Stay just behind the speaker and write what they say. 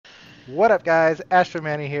What up guys, Astro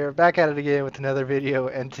here, back at it again with another video,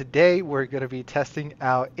 and today we're going to be testing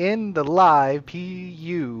out in the live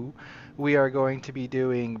PU. We are going to be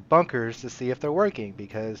doing bunkers to see if they're working,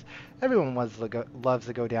 because everyone loves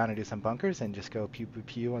to go down and do some bunkers and just go pew pew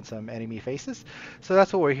pew on some enemy faces. So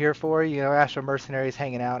that's what we're here for, you know, Astro Mercenaries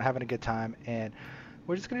hanging out, having a good time, and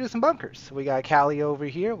we're just going to do some bunkers. We got Callie over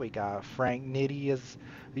here, we got Frank Nitty as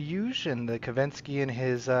usual, and the Kavinsky and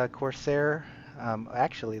his Corsair.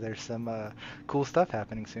 Actually, there's some cool stuff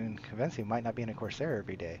happening soon. Kavinsky might not be in a Corsair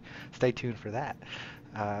every day. Stay tuned for that.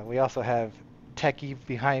 We also have Techie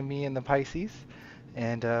behind me in the Pisces.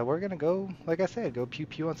 And we're going to go, like I said, go pew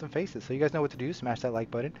pew on some faces. So you guys know what to do. Smash that like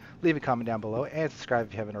button. Leave a comment down below. And subscribe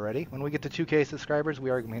if you haven't already. When we get to 2K subscribers, we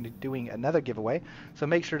are going to be doing another giveaway. So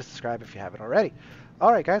make sure to subscribe if you haven't already.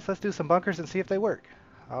 Alright guys, let's do some bunkers and see if they work.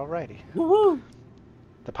 Alrighty. Woohoo!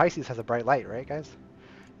 The Pisces has a bright light, right guys?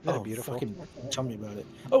 Isn't Oh, it beautiful? fucking tell me about it.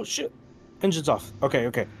 Oh shit! Engine's off. Okay.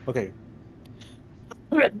 Okay, we're good.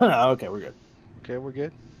 Okay, we're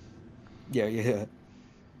good. Yeah.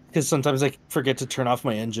 Because sometimes I forget to turn off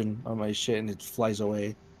my engine on my shit and it flies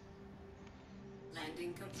away.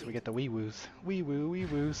 So we get the wee woos. Wee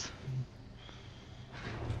woos.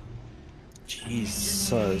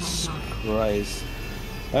 Jesus Christ.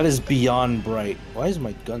 That is beyond bright. Why is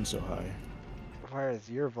my gun so high? Why is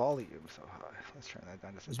your volume so high? Let's turn that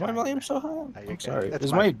down. Is my volume so high? No, I'm sorry.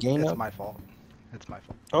 Is my gain It's up? my fault. It's my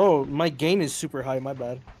fault. Oh, my gain is super high. My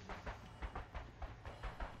bad.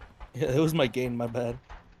 Yeah, it was my gain. My bad.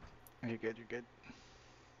 You're good. You're good.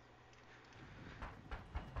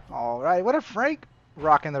 All right. What a Frank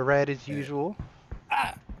rocking the red as usual.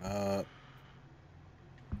 What?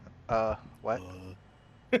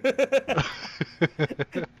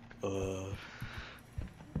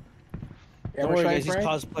 Don't worry, guys. He's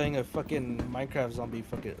cosplaying a fucking Minecraft zombie.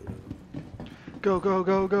 Fucking. Go.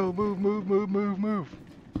 Move.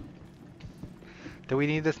 Do we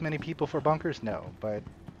need this many people for bunkers? No, but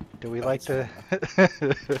do we like to?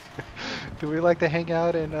 Do we like to hang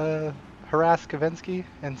out and harass Kavinsky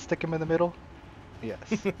and stick him in the middle? Yes.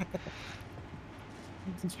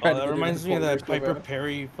 Oh, that reminds me of that Piper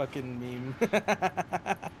Perry fucking meme.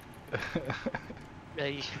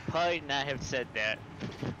 You should probably not have said that.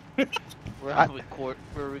 We're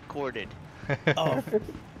recorded. Oh,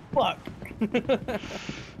 fuck.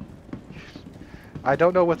 I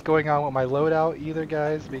don't know what's going on with my loadout either,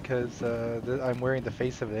 guys, because I'm wearing the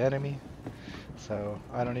face of the enemy. So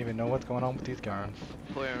I don't even know what's going on with these guns.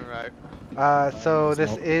 So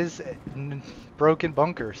this is broken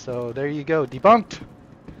bunker. So there you go, debunked.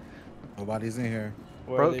 Nobody's in here.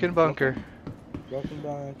 Broken bunker. Broken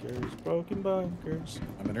bunkers.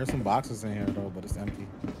 I mean, there's some boxes in here though, but it's empty.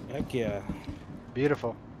 Heck yeah.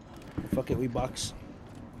 Beautiful. Fuck it, we box.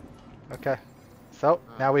 Okay. So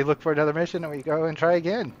now we look for another mission and we go and try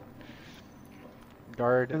again.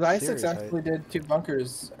 Guard. I successfully did 2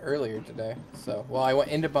 bunkers earlier today. So, well, I went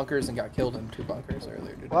into bunkers and got killed in 2 bunkers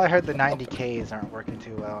earlier today. Well, I heard the 90Ks aren't working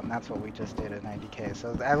too well, and that's what we just did at 90K.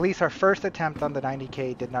 So at least our first attempt on the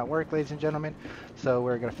 90K did not work, ladies and gentlemen. So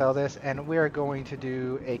we're going to fail this, and we are going to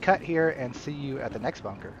do a cut here and see you at the next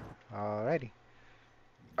bunker. Alrighty.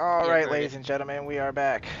 Alright, ladies and gentlemen, we are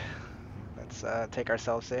back. Let's take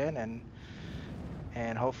ourselves in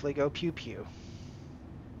and hopefully go pew pew.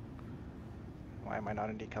 Why am I not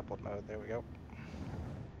in decoupled mode? There we go.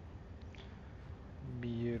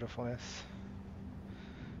 Beautifulness.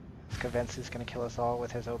 Kavinsky's gonna kill us all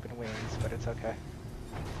with his open wings, but it's okay.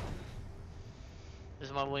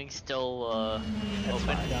 Is my wing still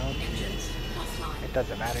open? It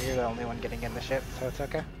doesn't matter, you're the only one getting in the ship, so it's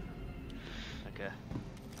okay. Okay.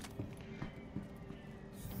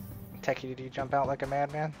 Techie, did you jump out like a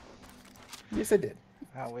madman? Yes, I did.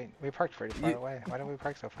 Oh, we parked pretty far away. Why did we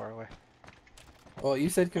park so far away? Well, you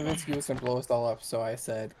said Kavinsky was gonna blow us all up, so I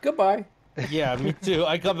said goodbye. Yeah, me too.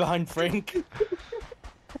 I got behind Frank.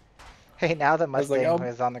 Hey, now the Mustang like,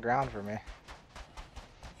 is on the ground for me.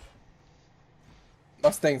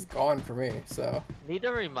 Mustang's gone for me, so. Need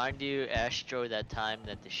to remind you, Astro, that time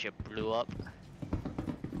that the ship blew up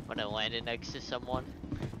when I landed next to someone.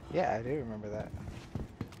 Yeah, I do remember that.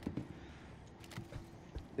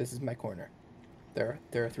 This is my corner. There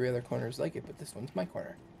are 3 other corners like it, but this one's my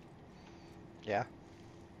corner. Yeah.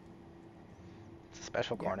 It's a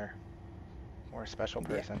special corner. Or a special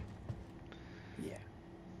person. Yeah.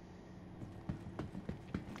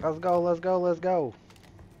 Let's go.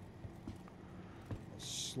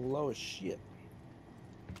 Slow as shit.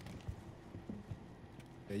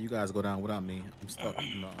 Yeah, you guys go down without me. I'm stuck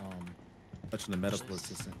in the touching the medical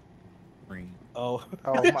assistant screen. Oh.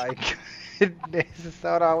 Oh my goodness.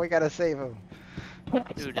 Hold on, we gotta save him.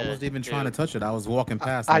 Dude, I wasn't even trying to touch it. I was walking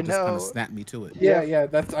past I and it just kind know. of snapped me to it. Yeah, yeah.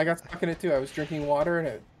 That's I got stuck in it too. I was drinking water and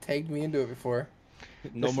it tagged me into it before.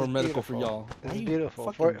 No This more is medical for beautiful. y'all. This Why is you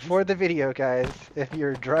beautiful. fucking For the juicing? video, guys, if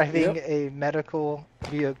you're driving Yep. a medical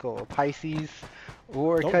vehicle, Pisces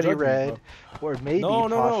or Don't Cuddy drug me, Red, or maybe No, no,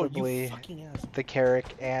 no, you possibly fucking ass. the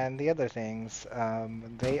Carrick and the other things,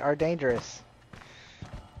 they are dangerous.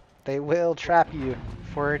 They will trap you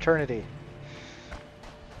for eternity.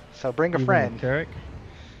 So bring a Even friend. with Carrick?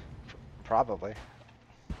 Probably.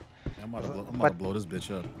 I'm about to What? blow this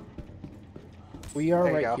bitch up. We are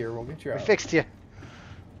There you right go. here. We'll get you We out. fixed you.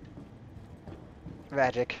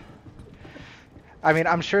 Magic. I mean,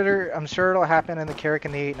 I'm sure it'll happen in the Carrick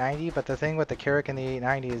and the 890, but the thing with the Carrick and the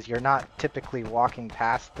 890 is you're not typically walking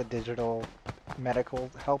past the digital medical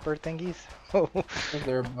helper thingies. If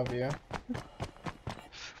they're above you.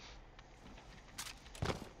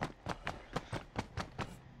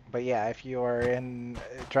 But yeah, if you are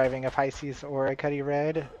driving a Pisces or a Cuddy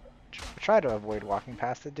Red, try to avoid walking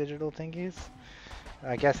past the digital thingies.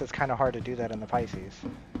 I guess it's kind of hard to do that in the Pisces,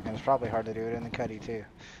 and it's probably hard to do it in the Cuddy too.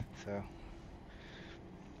 So,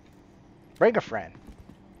 bring a friend.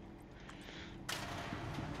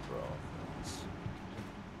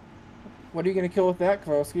 What are you gonna kill with that,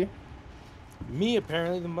 Kowalski? Me,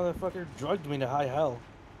 apparently, the motherfucker drugged me to high hell.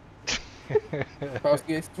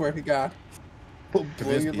 Kowalski, I swear to God. We'll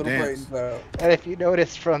blow your Kavinsky little dance. brains out. And if you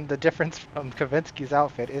notice from the difference from Kavinsky's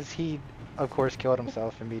outfit is he, of course, killed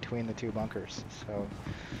himself in between the two bunkers. So,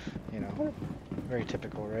 you know, very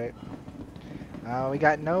typical, right? We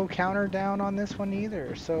got no counter down on this one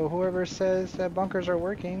either. So whoever says that bunkers are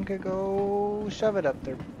working could go shove it up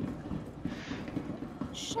there.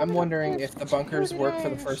 I'm wondering if the bunkers work for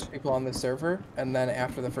the first people on the server, and then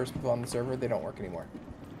after the first people on the server, they don't work anymore.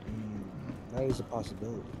 That is a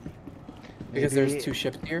possibility. Because Maybe- there's two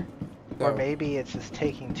ships here. Or So, maybe it's just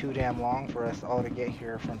taking too damn long for us all to get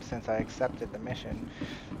here since I accepted the mission.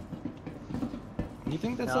 You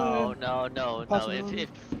think that's no, a... no, no, no. possibility? If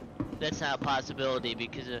that's not a possibility,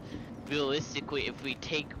 because realistically, if we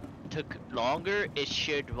took longer, it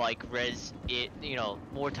should like res it. You know,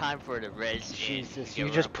 more time for the res. Jesus, in,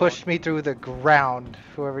 you just pushed me through the ground.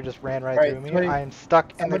 Whoever just ran right Alright, through me. somebody- I am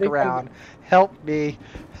stuck in the somebody ground. Help me.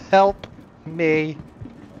 Help me.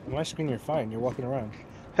 On my screen, you're fine. You're walking around.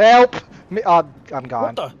 Help me. Oh, I'm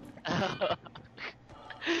gone. What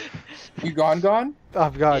you gone?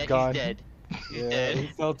 I'm gone, Yeah, gone. he's dead. He's Yeah, dead. he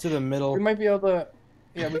fell to the middle. We might be able to.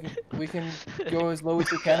 Yeah, we can go as low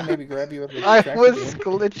as we can and maybe grab you with the I tractor was beam.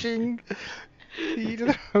 glitching. He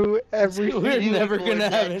threw everything. We're you never record gonna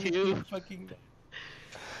have that any too? fucking...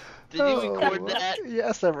 Did you record that?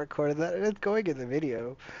 Yes, I recorded that. It's going in the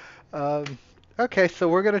video. Okay, so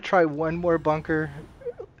we're gonna try one more bunker,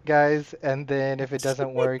 guys, and then if it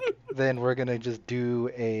doesn't work, then we're gonna just do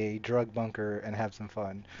a drug bunker and have some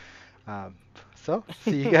fun. So,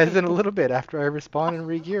 see you guys in a little bit after I respawn and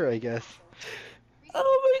re-gear, I guess.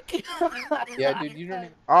 Oh my god! Yeah, dude, you don't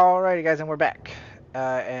even. Alrighty, guys, and we're back.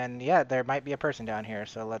 And yeah, there might be a person down here,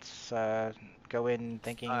 so let's go in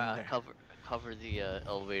thinking. Cover the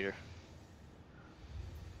elevator.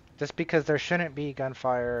 Just because there shouldn't be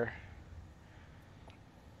gunfire.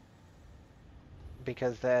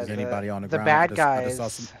 Because Is anybody on the the ground? bad I guys.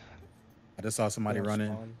 just saw somebody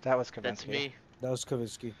running. That was That's Kavinsky. me. That was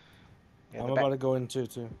Kavinsky. Yeah, I'm the, about to go in too.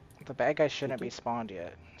 the bad guys shouldn't be spawned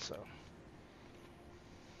yet. So.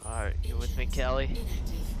 Alright, you with me, Callie?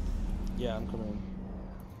 Yeah, I'm coming in.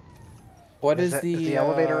 What is is the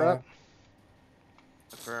elevator up?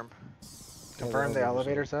 Confirm. Confirm the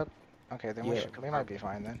elevator's up. Okay, then Yeah. we might be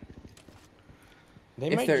fine then. They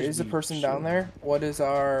If might there just is a be person down shooting. there, what is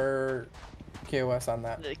our KOS on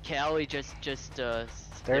that? Callie just There's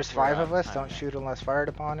sniff 5 of around us. on Don't that. shoot unless fired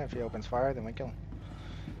upon. If he opens fire, then we kill him.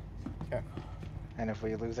 Okay. And if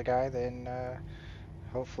we lose a guy, then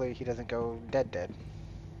hopefully he doesn't go dead.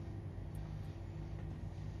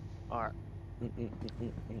 Alright.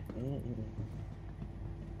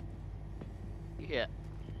 Yeah.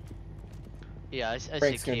 Yeah, I see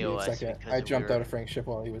Frank's gonna be a KOS second. because I of jumped weird- out of Frank's ship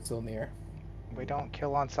while he was still in the air. We don't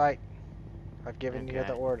kill on sight. I've given you the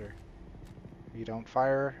Okay. order. You don't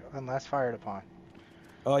fire unless fired upon.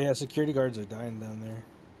 Oh yeah, security guards are dying down there.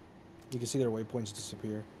 You can see their waypoints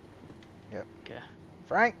disappear. Okay.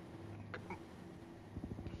 Frank.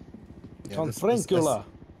 Yeah, Con this Francula.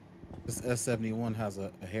 S71 has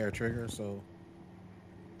a hair trigger, so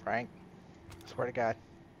Frank. Swear to God.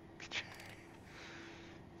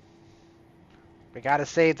 We gotta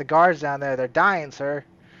save the guards down there. They're dying, sir.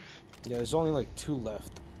 Yeah, there's only like 2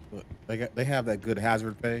 left. but they have that good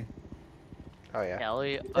hazard pay. Oh yeah.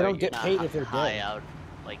 Callie, don't you're get not paid if they're high dead. out.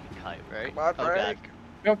 like a kite, right? Come on, Oh god. Frank.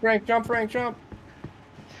 Jump, Frank, jump, Frank, jump.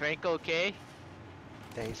 Is Frank okay?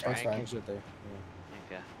 Yeah, he's Frank's fine. fine. Things right there.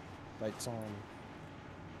 Yeah. Okay. Lights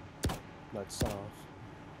on. Lights off.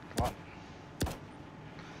 Come on.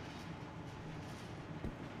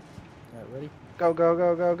 Alright, ready? Go, go,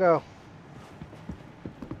 go, go, go.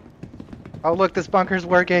 Oh, look, this bunker's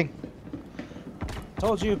working.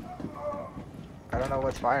 Told you. I don't know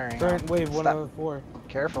what's firing. Current wave Stop. 104.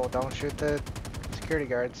 Careful, don't shoot the security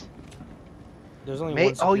guards. There's only Mate,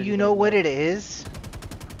 one. oh, security you know guard what left. it is?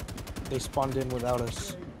 They spawned in without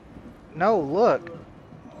us. No, look.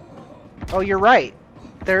 Oh, you're right.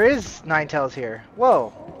 There is nine tails here.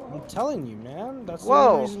 Whoa. I'm telling you, man. That's the Whoa.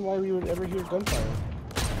 only reason why we would ever hear gunfire.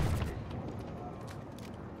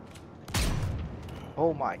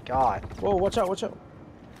 Oh my god. Whoa, watch out, watch out.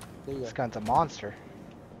 There you This go. gun's a monster.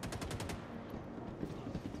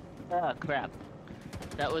 Ah, crap.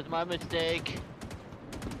 That was my mistake.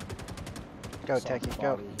 Go, Soft Techie,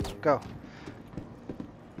 go. body here. Go.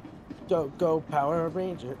 Go, go, Power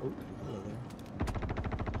Ranger. Oh, hello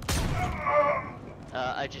there.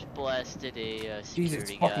 I just blasted a Jesus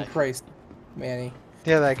security fucking guy. Christ, Manny.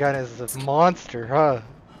 Yeah, that gun is a monster, huh?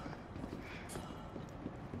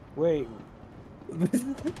 Wait.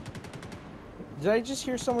 Did I just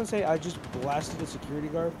hear someone say I just blasted a security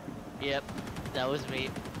guard? Yep, that was me.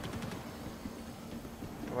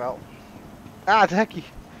 Well. Ah, Techie.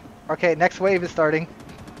 Okay, next wave is starting.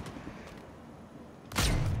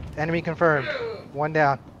 Enemy confirmed. One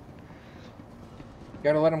down.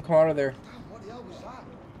 Gotta let them come out of there.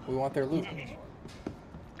 We want their loot.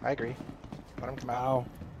 I agree. Let him come out.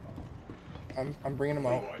 Ow. I'm bringing them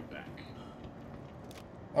out.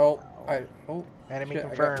 Oh, Enemy shit, I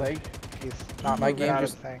got confirmed. lagged. He's not My moving game out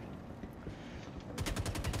just- of the thing.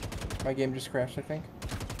 My game just crashed, I think.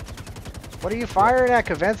 What are you firing at,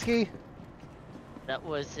 Kavinsky? That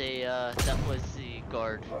was the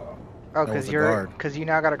guard. Oh, That because was a you're guard. because you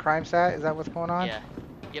now got a crime stat. Is that what's going on? Yeah.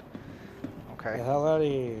 Yep. The Okay. hell out of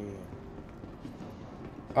here.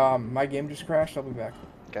 My game just crashed. I'll be back.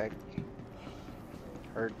 Okay.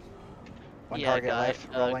 Heard. One yeah, target guy,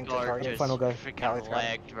 left. Rolling to guard target. just Final guy. freaking Callie's got it.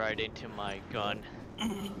 lagged right into my gun.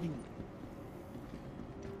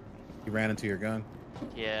 You ran into your gun.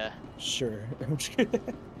 Yeah. Sure. I'm just kidding.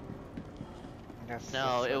 That's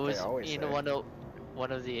No, what it they was always you say. know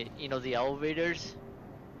one of the the elevators.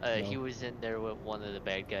 He No. was in there with one of the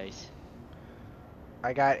bad guys.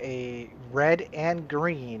 I got a red and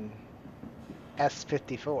green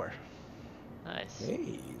S54. Nice.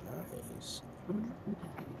 Hey, nice.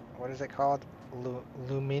 What is it called?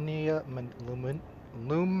 Luminala.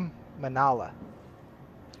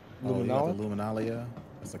 Oh, you got the Luminala? Luminalia.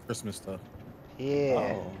 That's the Christmas stuff.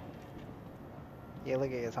 Yeah. Oh. Yeah,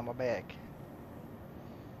 look at this on my back.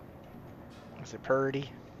 Is it purdy?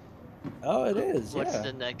 Oh, it is, What's yeah.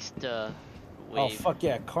 the next Oh, wave? fuck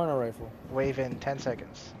yeah, Corner Rifle. Wave in 10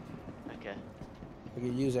 seconds. Okay. I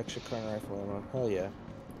could use extra Corner Rifle ammo. Hell yeah.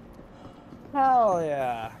 Hell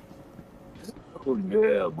yeah. Oh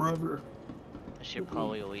yeah, brother. I should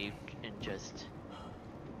probably leave and just.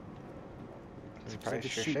 I'm So I surprised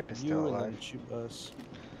could your shoot ship is you still and alive. then shoot us.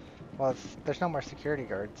 Well, there's no more security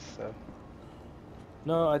guards, so.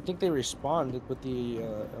 No, I think they responded with the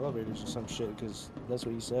elevators or some shit, because that's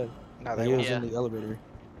what he said. No, Like, they he won't. was in the elevator.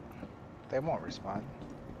 They won't respond.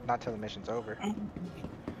 Not till the mission's over.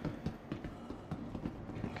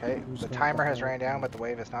 Okay, Who's the gonna timer has buy ran it? down, but the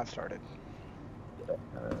wave has not started.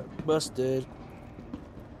 Busted.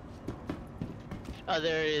 Oh,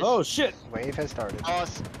 there it is. Oh shit! Wave has started.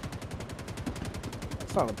 Awesome.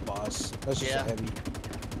 That's not a boss. That's just Yeah. a heavy.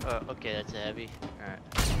 Okay, that's a heavy. Alright.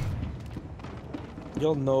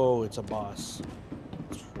 You'll know it's a boss.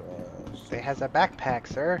 Trust. It has a backpack,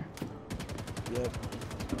 sir. Yep.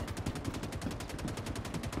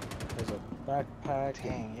 There's a backpack.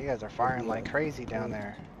 Dang, you guys are firing like crazy down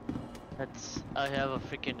there. That's. I have a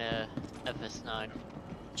freaking FS9.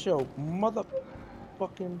 Chill,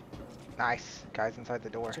 motherfucking. Nice. Guys inside the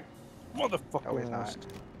door. Motherfucking. No, he's not. ass.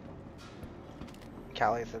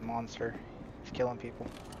 Callie's a monster. He's killing people.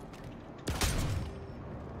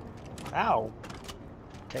 Ow.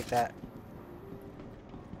 Take that.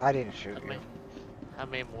 I didn't shoot How you. many, how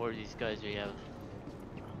many more of these guys do you have?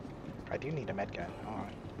 I do need a med gun. Hold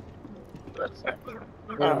on.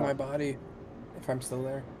 Go to my body. If I'm still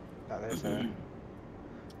there. No, there's a.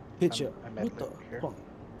 Hit you I'm med with the loot here. fuck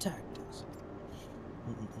tactics.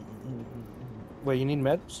 Wait, you need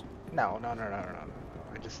meds? No.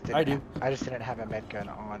 I just didn't. I do. I just didn't have a med gun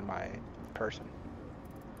on my person.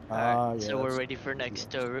 Ah, yeah. So we're that's- ready for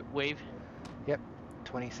next wave.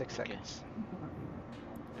 26 seconds.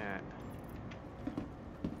 Alright.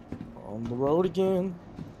 On the road again.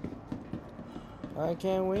 I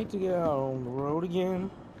can't wait to get out on the road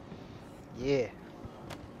again. Yeah.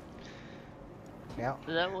 Yeah.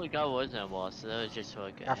 So that only guy wasn't a boss, so that was just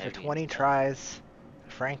like a After heavy 20 stuff. tries,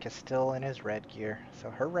 Frank is still in his red gear. So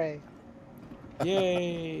hooray.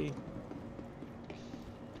 Yay!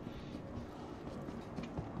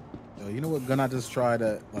 Yo, you know what gun I just tried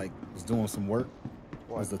that like was doing some work?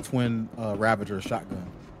 Was the twin Ravager shotgun.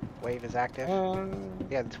 Wave is active.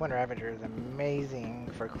 Yeah, the Twin Ravager is amazing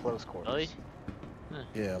for close quarters. Really?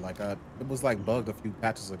 Yeah, like it was like bugged a few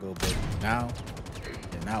patches ago, but now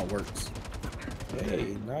it works.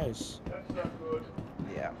 Hey, nice.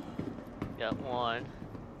 Yeah. Got one.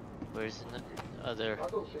 Where's the other?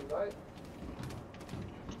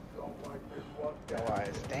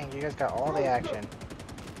 Otherwise, dang, you guys got all the action.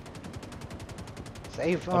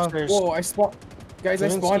 Save them. Upstairs. Whoa, I spawned. Guys, I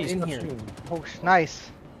spawned in here. Oh, nice.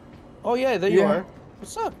 Oh yeah, there you Yeah. are.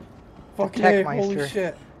 What's up? Fucking Tech A, Meister. holy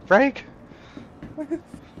shit. Frank?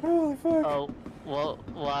 Holy fuck. Oh, well,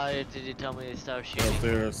 why did you tell me to stop shooting?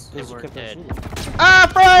 Upstairs. They weren't dead. Ah,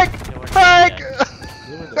 Frank! They weren't Frank!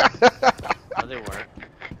 dead. No, they weren't.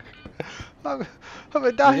 I'm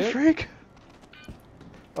gonna die, You did? Frank.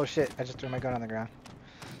 Oh shit, I just threw my gun on the ground.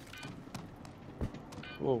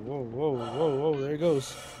 Whoa, whoa, whoa, whoa, whoa, there it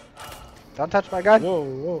goes. Don't touch my gun. Whoa,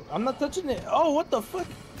 whoa. I'm not touching it. Oh, what the fuck?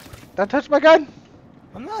 Don't touch my gun.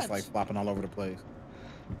 I'm not. It's like flopping all over the place.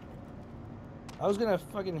 I was gonna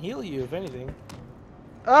fucking heal you, if anything.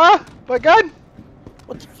 Ah, my gun.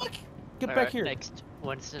 What the fuck? Get back Alright, here. Next,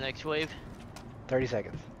 when's the next wave? 30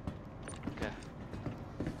 seconds. Okay.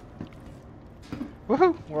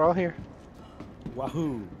 Woohoo, we're all here.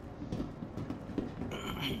 Wahoo.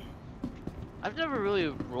 I've never really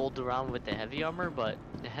rolled around with the heavy armor, but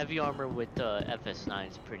the heavy armor with the FS9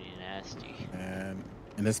 is pretty nasty. And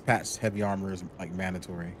in this patch, heavy armor is like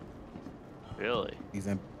mandatory. Really? These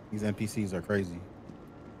NPCs are crazy.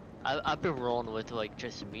 I've been rolling with like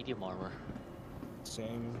just medium armor.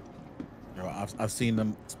 Same. You know, I've seen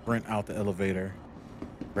them sprint out the elevator,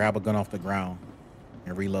 grab a gun off the ground,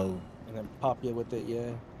 and reload. And then pop you with it,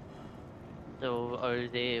 yeah. So are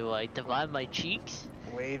they like divide my cheeks?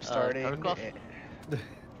 Wave starting Tarkov?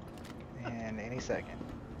 in any second.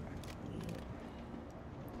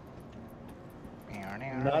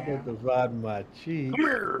 Not to divide my cheeks. Come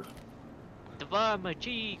here. Divide my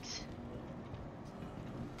cheeks.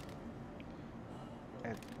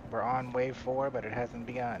 We're on wave 4, but it hasn't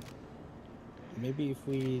begun. Maybe if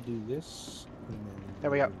we do this. And then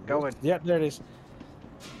There we go. do Going. this. Yeah, there it is.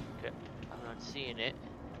 Okay, I'm not seeing it.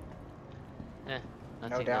 No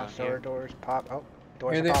Nothing down down store here. doors pop. Oh,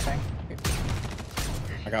 doors Here are they- popping.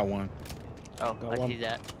 I got one. Oh, Got I one. see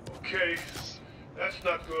that. Okay, that's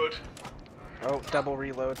not good. Oh, double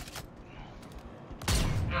reload.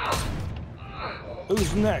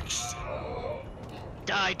 Who's next?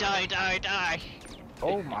 Die, die, die, die!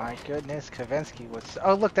 Oh my goodness, Kavinsky was.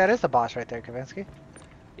 Oh, look, that is the boss right there, Kavinsky.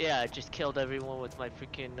 Yeah, I just killed everyone with my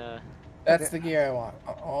freaking, That's the gear I want.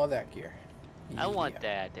 All that gear. I want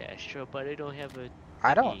Yeah. that Astro, but I don't have a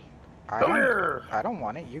I don't. bee. I don't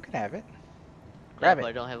want it. You can have it. Grab But I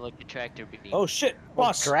it. don't have like the tractor bee. Oh shit, Well,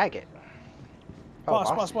 boss. drag it. Oh,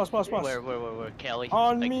 Boss. Where, Kelly?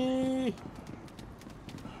 On Like, me.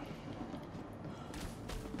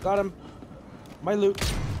 Got him. My loot.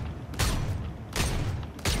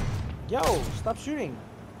 Yo, stop shooting.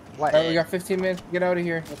 What? Alright, we got 15 minutes to get out of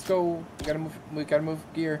here. Let's go. We gotta move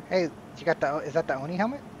gear. Hey, you got the? Is that the Oni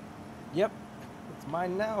helmet? Yep. It's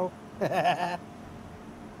mine now.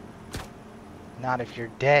 Not if you're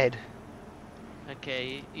dead.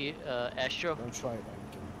 okay, Astro, Don't try it.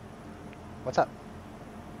 What's up?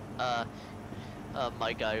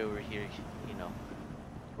 my guy over here, you know,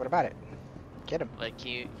 What about it? Get him. like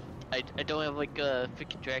I don't have like a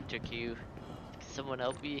freaking tractor. Can someone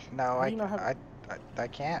help me? No, do you not have- I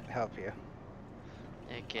can't help you.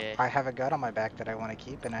 Okay. I have a gun on my back that I want to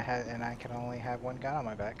keep, and I can only have one gun on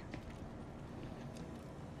my back.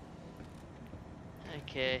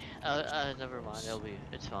 Okay. Never mind.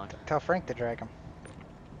 It's fine. Tell Frank to drag him.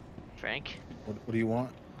 Frank, What do you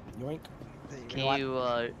want? Yoink. can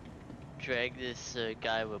you drag this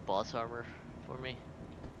guy with boss armor for me?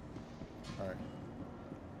 All right.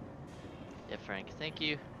 Yeah, Frank. Thank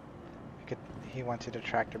you. He wants you to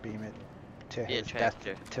tractor beam it to Yeah, his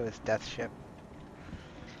tractor. death ship.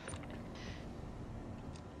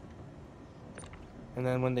 And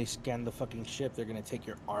then when they scan the fucking ship, they're gonna take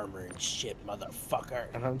your armor and shit, motherfucker.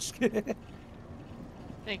 And I'm just kidding.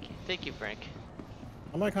 Thank you, Frank.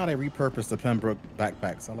 I like how they repurposed the Pembroke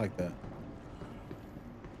backpacks. I like that.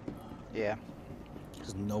 Yeah.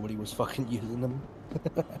 Because nobody was fucking using them.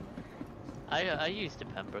 I used the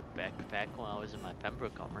Pembroke backpack when I was in my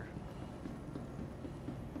Pembroke armor.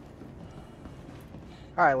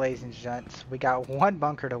 Alright, ladies and gents, we got one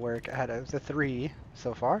bunker to work out of the 3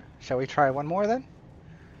 so far. Shall we try one more then?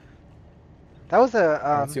 That was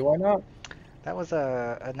I don't see why not.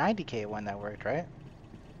 a 90k one that worked, right?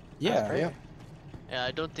 Yeah, crazy. Yeah. Yeah,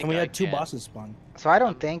 I don't think and we I had 2 can. bosses spawn. So I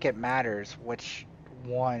don't think it matters which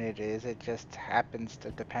one it is. It just happens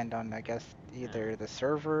to depend on, I guess, either the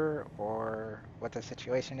server or what the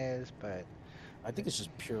situation is. But I think it's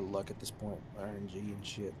just pure luck at this point, RNG and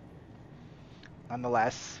shit.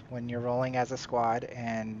 nonetheless, when you're rolling as a squad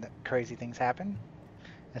and crazy things happen,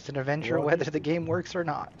 it's an adventure Well, whether the game works or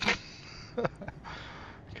not.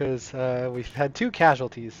 Because we've had 2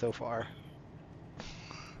 casualties so far.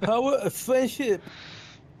 Power of friendship.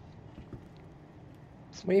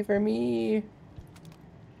 Wait for me.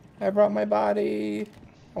 I brought my body.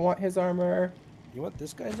 I want his armor. You want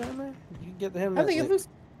this guy's armor? You can get him. I think it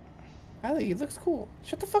looks cool.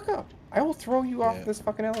 Shut the fuck up. I will throw you off this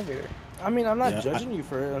fucking elevator. I mean, I'm not Yeah, judging you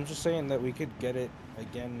for it. I'm just saying that we could get it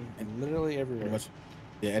again literally Pretty everywhere. much,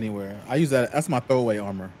 yeah, anywhere. I use that. That's my throwaway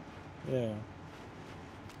armor. Yeah.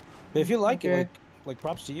 But if you like Okay. it, like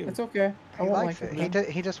props to you. It's okay. I He won't likes like it. it.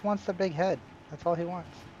 He just wants the big head. That's all he wants.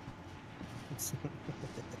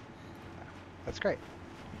 That's great.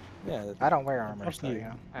 Yeah. I don't wear armor, Props to so you. you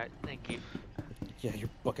know. Alright, thank you. Yeah, you're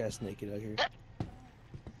buck ass naked out here.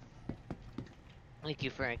 Thank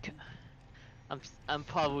you, Frank. I'm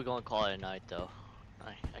probably gonna call it a night though.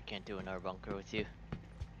 I can't do another bunker with you.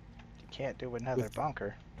 You can't do another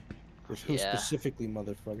bunker. For who Yeah. specifically,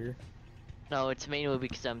 motherfucker? No, it's mainly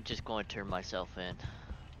because I'm just going to turn myself in.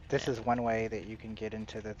 This is one way that you can get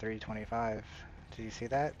into the 325. Did you see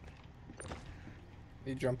that?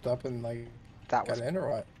 You jumped up and like That got was in or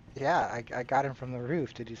what? yeah. I got him from the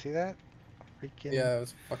roof. Did you see that? Freaking Yeah, it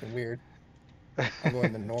was fucking weird. I'm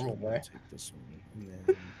going the normal way. Take this one, and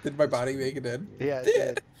then Did my body make it in? Yeah, it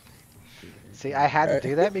did. See, I had to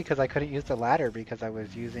do that because I couldn't use the ladder because I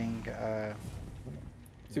was using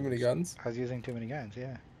Too many guns? too many guns.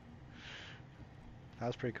 Yeah, that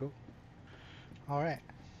was pretty cool. All right.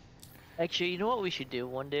 Actually, you know what we should do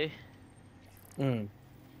one day? Mm.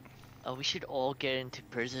 We should all get into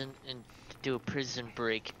prison and do a prison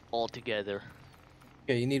break all together.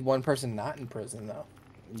 Okay, you need one person not in prison though.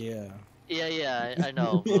 Yeah. Yeah, I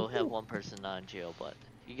know. We'll have one person not in jail, but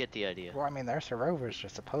you get the idea. Well, I mean, the Ursa rovers are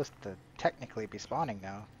supposed to technically be spawning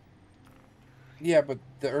now. Yeah, but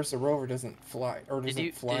the Ursa rover doesn't fly or doesn't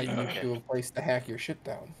you- fly did- you okay. to a place to hack your shit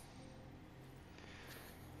down.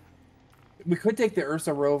 We could take the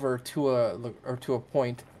Ursa rover to a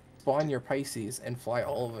point, spawn your Pisces, and fly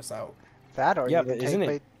all of us out. That, or Yeah, you but could isn't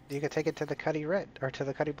it- you could take it to the Cuddy Red or to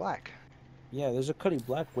the Cuddy Black. Yeah, there's a Cuddy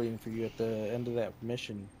Black waiting for you at the end of that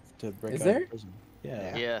mission to break Is out there? of prison.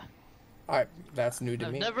 Yeah. Yeah. That's new to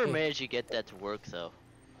I've me. never managed to get that to work though.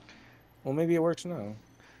 Well, maybe it works now.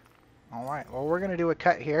 All right. Well, we're gonna do a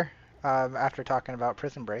cut here after talking about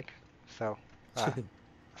Prison Break. So,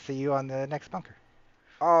 see you on the next bunker.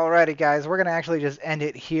 Alrighty, guys. We're gonna actually just end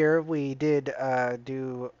it here. We did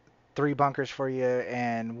do 3 bunkers for you,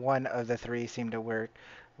 and one of the 3 seemed to work.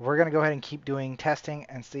 We're gonna go ahead and keep doing testing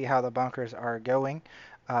and see how the bunkers are going.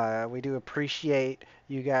 We do appreciate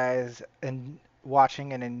you guys and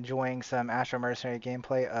watching and enjoying some Astro Mercenary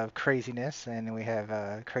gameplay of craziness, and we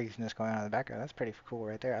have craziness going on in the background. That's pretty cool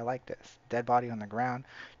right there. I like this. Dead body on the ground,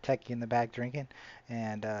 Techie in the back drinking,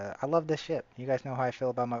 and I love this ship. You guys know how I feel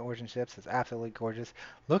about my Origin ships. It's absolutely gorgeous.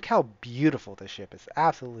 Look how beautiful this ship is.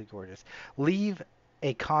 Absolutely gorgeous. Leave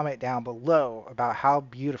a comment down below about how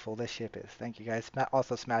beautiful this ship is. Thank you guys.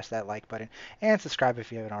 Also smash that like button and subscribe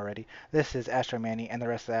if you haven't already. This is Astro Manny and the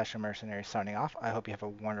rest of the Astro Mercenaries signing off. I hope you have a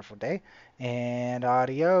wonderful day and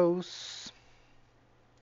adios.